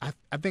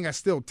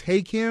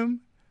take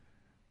him.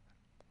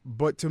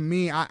 But to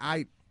me,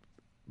 man,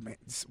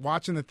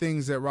 watching the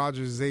things that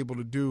Rodgers is able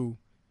to do,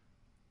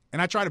 and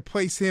I try to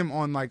place him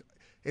on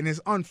and it's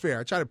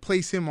unfair. I try to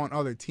place him on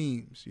other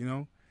teams,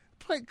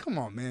 Come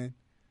on, man.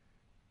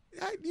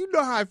 You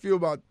know how I feel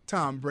about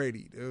Tom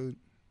Brady, dude.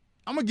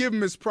 I'm going to give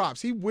him his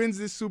props. He wins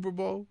this Super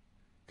Bowl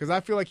because I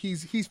feel like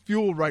he's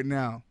fueled right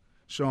now,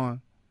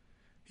 Shaun.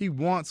 He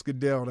wants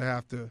Goodell to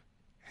have to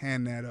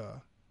hand that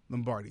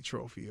Lombardi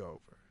trophy over.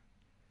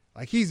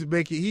 Like he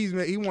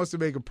wants to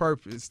make a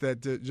purpose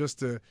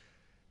that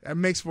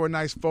makes for a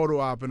nice photo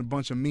op and a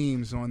bunch of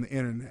memes on the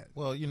internet.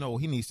 Well,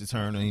 he needs to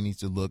turn and he needs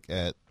to look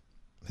at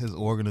his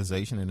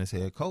organization and his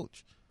head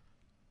coach.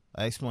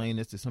 I explained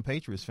this to some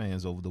Patriots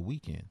fans over the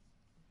weekend.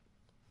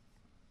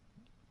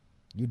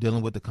 You're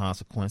dealing with the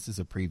consequences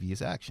of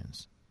previous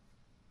actions.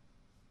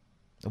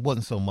 It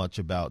wasn't so much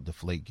about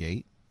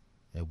Deflategate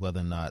and whether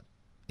or not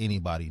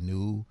anybody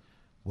knew,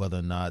 whether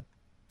or not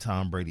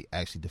Tom Brady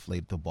actually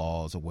deflated the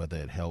balls or whether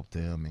it helped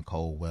him in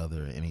cold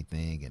weather or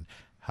anything, and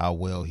how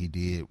well he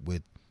did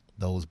with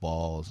those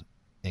balls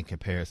in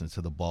comparison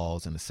to the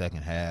balls in the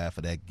second half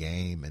of that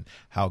game and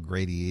how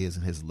great he is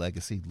and his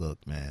legacy.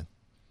 Look, man,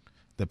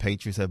 the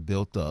Patriots have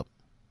built up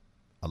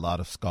a lot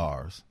of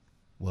scars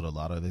with a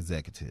lot of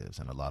executives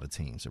and a lot of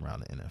teams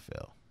around the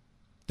NFL.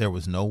 There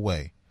was no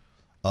way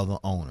other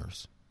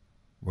owners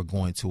were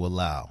going to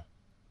allow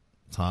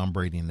Tom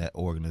Brady and that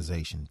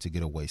organization to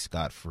get away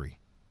scot-free.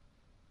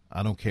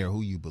 I don't care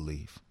who you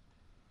believe.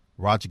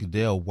 Roger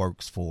Goodell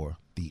works for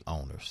the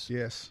owners.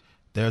 Yes.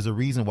 There's a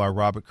reason why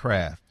Robert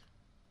Kraft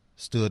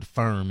stood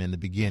firm in the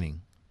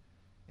beginning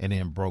and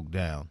then broke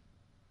down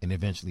and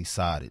eventually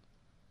sided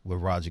with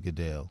Roger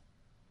Goodell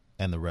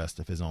and the rest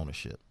of his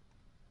ownership.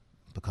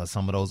 Because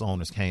some of those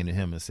owners came to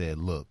him and said,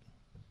 look,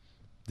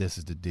 this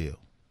is the deal.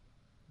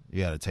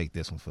 You got to take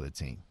this one for the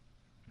team.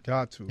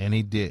 Got to. And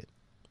he did.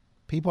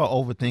 People are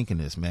overthinking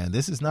this, man.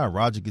 This is not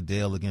Roger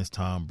Goodell against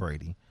Tom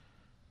Brady.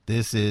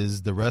 This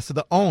is the rest of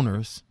the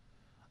owners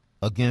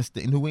against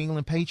the New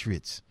England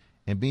Patriots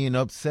and being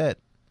upset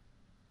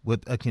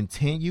with a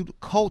continued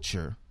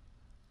culture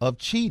of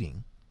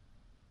cheating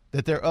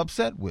that they're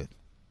upset with.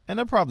 And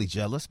they're probably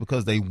jealous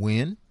because they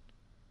win.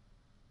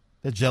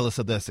 They're jealous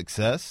of their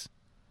success.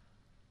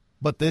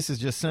 But this is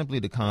just simply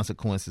the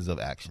consequences of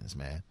actions,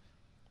 man.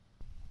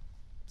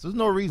 So there's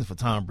no reason for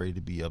Tom Brady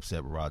to be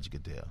upset with Roger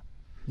Goodell.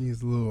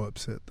 He's a little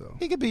upset, though.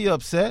 He could be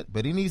upset,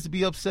 but he needs to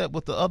be upset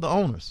with the other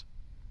owners.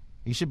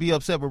 He should be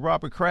upset with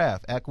Robert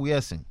Kraft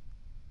acquiescing.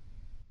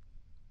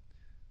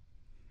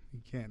 He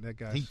can't. That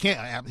guy. He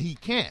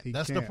can't.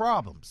 That's the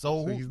problem.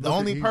 So the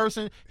only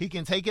person he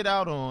can take it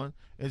out on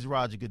is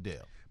Roger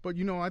Goodell. But,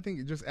 I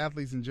think just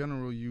athletes in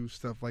general use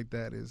stuff like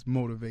that as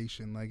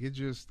motivation. Like,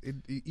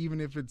 even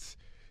if it's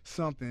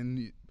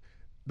something,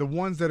 the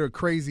ones that are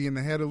crazy in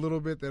the head a little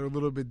bit, that are a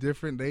little bit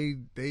different,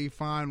 they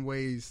find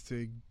ways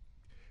to,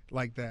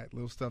 like that,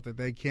 little stuff that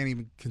they can't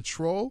even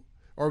control,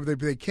 or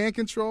they can't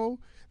control,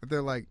 that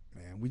they're like,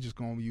 man, we just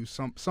going to use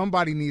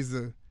somebody needs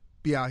to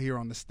be out here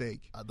on the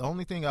stake. The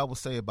only thing I will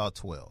say about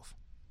 12,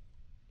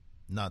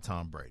 not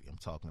Tom Brady, I'm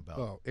talking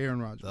about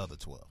Aaron Rodgers, the other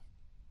 12.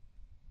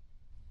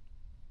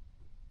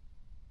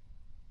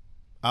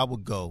 I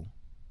would go,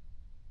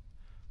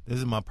 this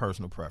is my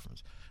personal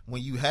preference.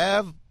 When you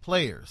have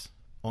players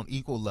on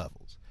equal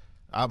levels,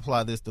 I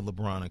apply this to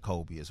LeBron and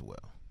Kobe as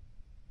well,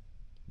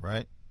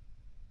 right?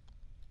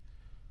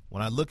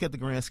 When I look at the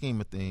grand scheme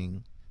of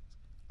things,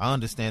 I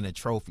understand that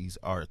trophies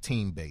are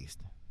team-based,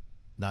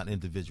 not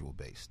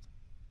individual-based.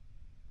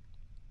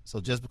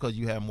 So just because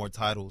you have more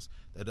titles,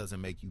 that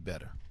doesn't make you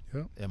better,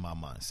 in my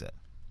mindset.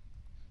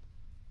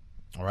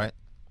 All right?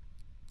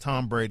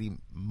 Tom Brady,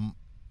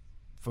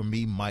 for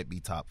me, might be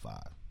top 5.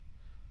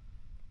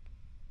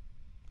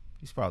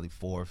 He's probably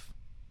 4th,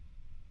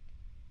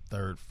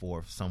 3rd,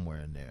 4th, somewhere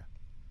in there.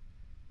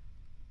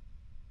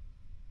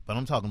 But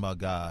I'm talking about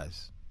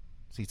guys.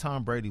 See,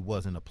 Tom Brady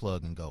wasn't a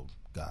plug-and-go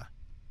guy.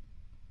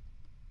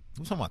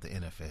 We're talking about the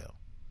NFL.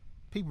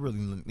 People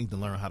really need to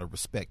learn how to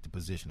respect the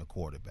position of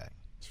quarterback.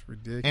 It's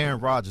ridiculous. Aaron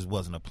Rodgers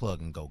wasn't a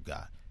plug-and-go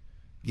guy.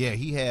 Yeah,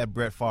 he had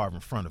Brett Favre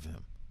in front of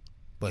him,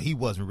 but he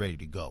wasn't ready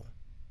to go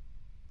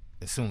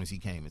as soon as he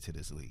came into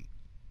this league.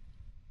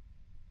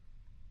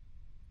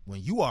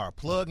 When you are a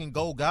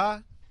plug-and-go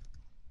guy,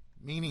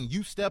 meaning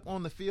you step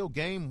on the field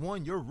game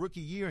 1 your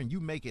rookie year and you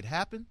make it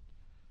happen,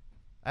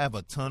 I have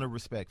a ton of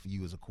respect for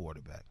you as a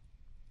quarterback.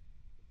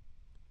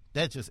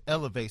 That just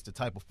elevates the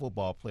type of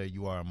football player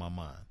you are in my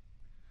mind.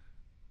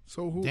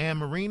 So who? Dan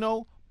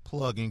Marino,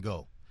 plug and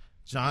go.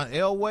 John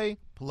Elway,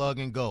 plug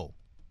and go.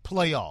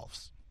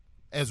 Playoffs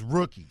as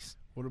rookies.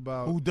 What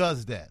about who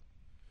does that?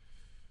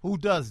 Who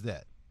does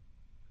that?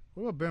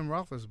 What about Ben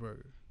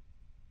Roethlisberger?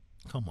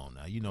 Come on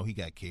now, he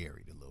got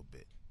carried a little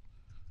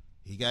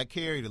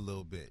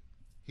bit.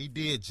 He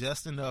did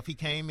just enough. He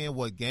came in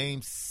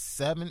game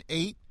 7,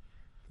 8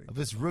 of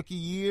his rookie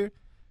year.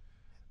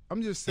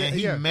 I'm just saying,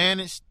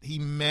 and he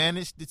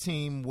managed the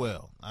team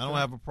well. I don't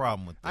have a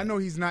problem with that. I know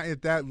he's not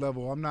at that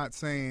level. I'm not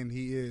saying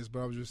he is, but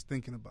I was just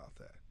thinking about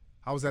that.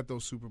 I was at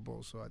those Super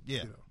Bowls, so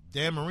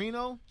Dan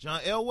Marino, John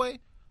Elway,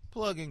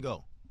 plug and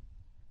go.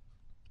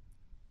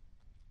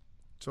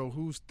 So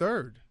who's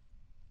third?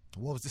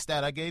 What was the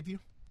stat I gave you?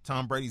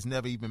 Tom Brady's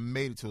never even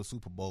made it to a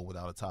Super Bowl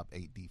without a top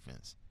 8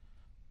 defense.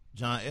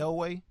 John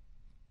Elway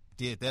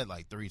did that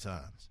like 3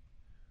 times.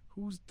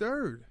 Who's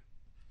third?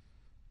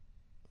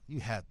 You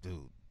have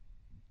to.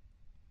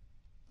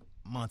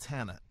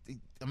 Montana.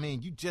 I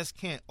mean, you just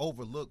can't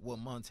overlook what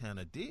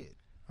Montana did.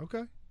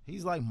 Okay.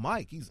 He's like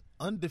Mike. He's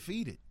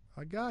undefeated.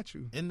 I got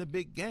you. In the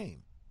big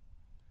game.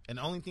 And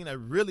the only thing that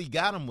really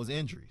got him was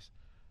injuries.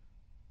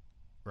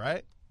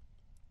 Right?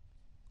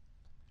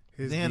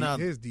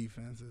 His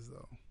defenses,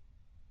 though.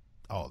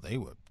 Oh, they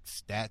were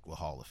stacked with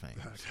Hall of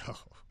Famers. I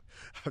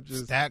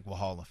know. Stacked with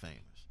Hall of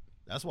Famers.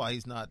 That's why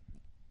he's not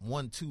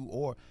 1, 2,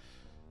 or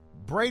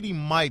Brady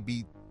might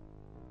be.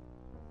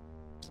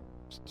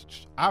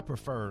 I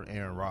prefer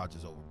Aaron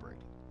Rodgers over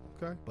Brady.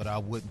 Okay. But I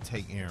wouldn't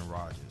take Aaron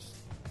Rodgers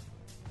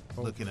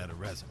looking at a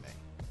resume.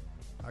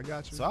 I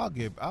got you. So I'll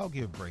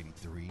give Brady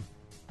 3.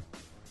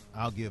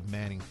 I'll give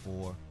Manning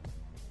 4,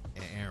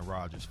 and Aaron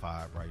Rodgers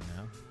 5 right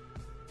now.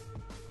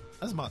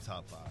 That's my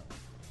top 5.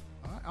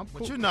 All right, I'm cool.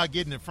 But you're not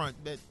getting in front.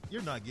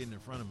 You're not getting in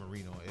front of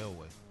Marino or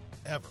Elway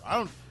ever. I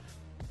don't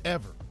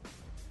ever.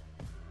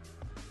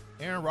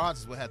 Aaron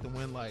Rodgers would have to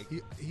win like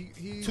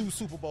 2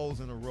 Super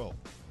Bowls in a row.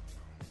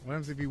 What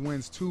happens if he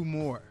wins 2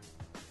 more?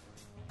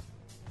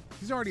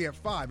 He's already at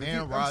 5.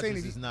 Aaron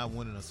Rodgers is not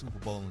winning a Super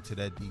Bowl until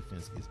that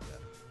defense gets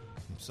better.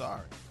 I'm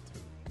sorry.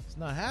 It's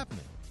not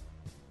happening.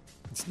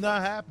 It's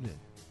not happening.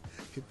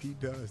 If he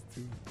does,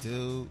 too.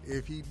 Dude.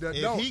 If he does.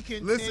 If no, he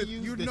continues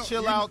listen, the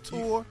chill-out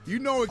tour you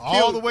know it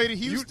all the way to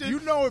Houston. You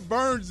know it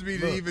burns me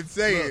to even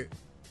say it.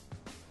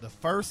 The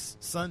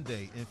first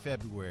Sunday in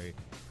February,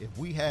 if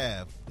we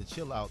have the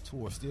chill-out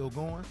tour still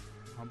going,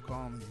 I'm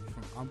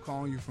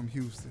calling you from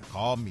Houston.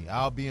 call me.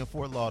 I'll be in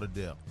Fort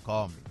Lauderdale.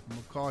 Call me. I'm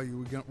going to call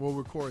you. We'll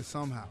record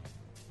somehow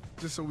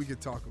just so we can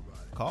talk about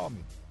it. Call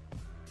me.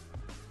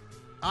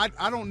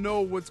 I don't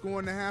know what's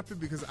going to happen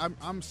because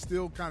I'm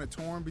still kind of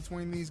torn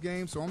between these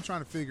games, so I'm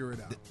trying to figure it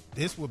out.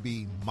 This would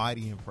be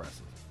mighty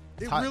impressive.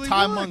 Really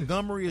Ty would.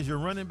 Montgomery is your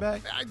running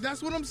back?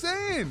 That's what I'm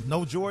saying.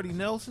 No Jordy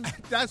Nelson?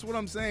 That's what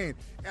I'm saying.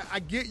 I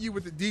get you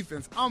with the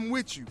defense. I'm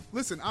with you.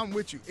 Listen, I'm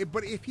with you.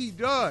 But if he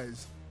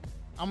does,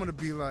 I'm going to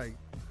be like,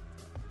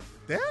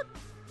 that?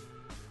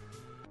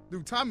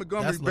 Dude, Ty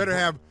Montgomery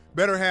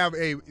better have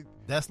a.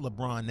 That's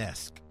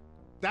LeBron-esque.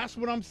 That's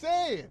what I'm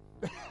saying.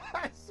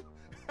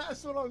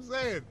 That's what I'm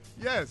saying.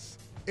 Yes.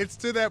 It's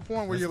to that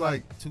point where That's you're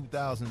like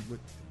 2000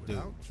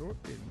 without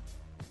Jordan.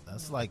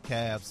 That's like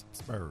Cavs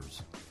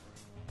Spurs.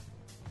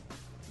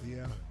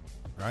 Yeah.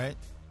 Right?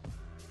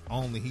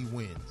 Only he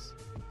wins.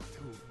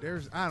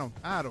 Dude, I don't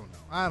know.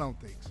 I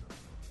don't think so.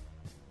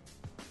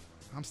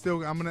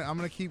 I'm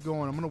gonna keep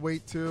going. I'm gonna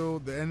wait till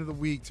the end of the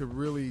week to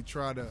really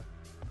try to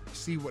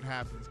see what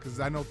happens because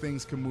I know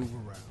things can move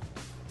around.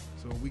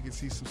 So we can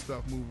see some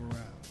stuff move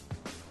around.